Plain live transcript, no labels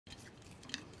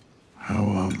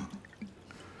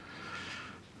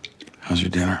How's your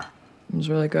dinner? It was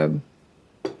really good.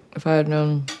 If I had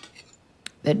known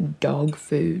that dog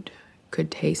food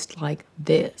could taste like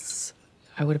this,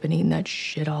 I would have been eating that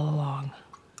shit all along.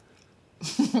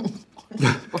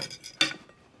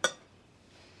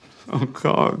 Oh,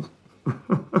 God.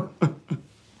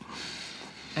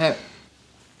 Hey.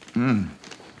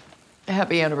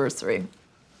 Happy anniversary.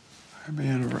 Happy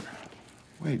anniversary.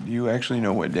 Wait, do you actually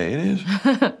know what day it is?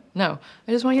 No,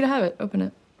 I just want you to have it. Open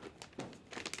it.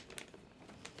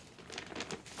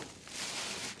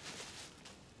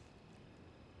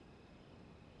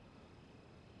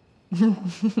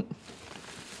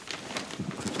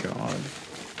 God.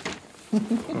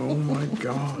 Oh, my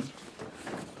God.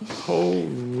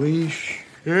 Holy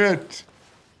shit.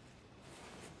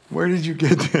 Where did you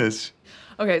get this?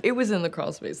 Okay, it was in the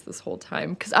crawl space this whole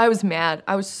time because I was mad.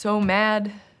 I was so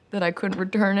mad that I couldn't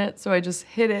return it, so I just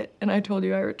hid it and I told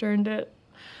you I returned it.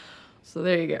 So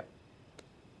there you go.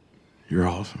 You're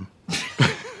awesome.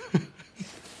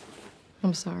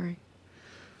 I'm sorry.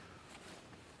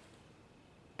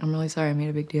 I'm really sorry I made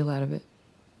a big deal out of it.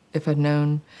 If I'd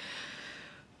known,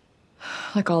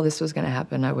 like, all this was gonna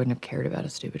happen, I wouldn't have cared about a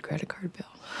stupid credit card bill.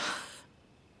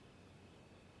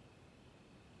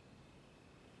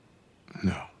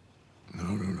 No.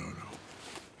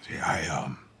 See,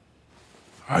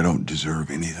 I don't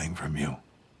deserve anything from you.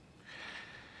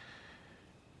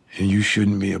 And you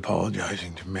shouldn't be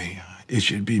apologizing to me. It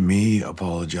should be me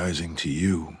apologizing to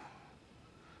you.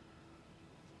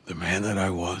 The man that I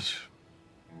was.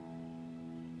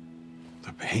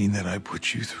 The pain that I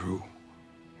put you through.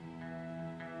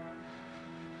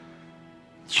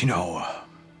 You know,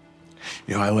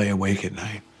 I lay awake at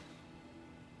night.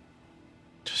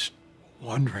 Just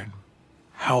wondering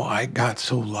how I got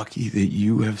so lucky that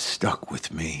you have stuck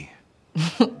with me.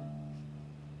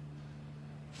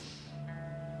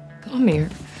 Come here.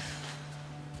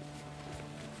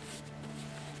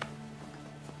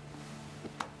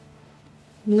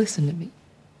 Listen to me.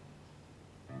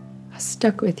 I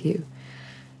stuck with you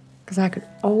because I could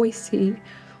always see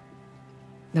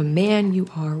the man you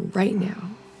are right now,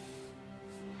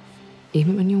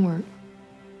 even when you weren't.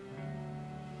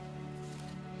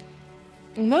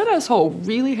 And that asshole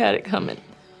really had it coming.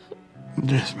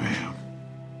 Yes, ma'am.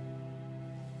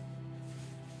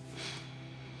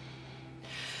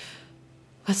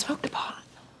 Let's smoke the pot.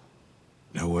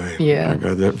 No way. Yeah. I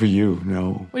got that for you.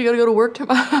 No. Well, you gotta go to work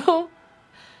tomorrow?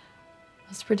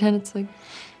 Let's pretend it's like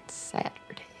Saturday.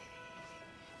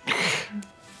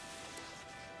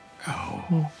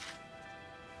 Oh.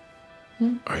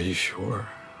 Are you sure?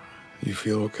 You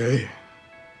feel okay?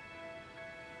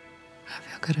 I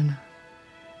feel good enough.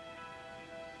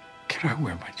 Can I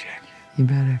wear my jacket? You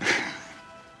better.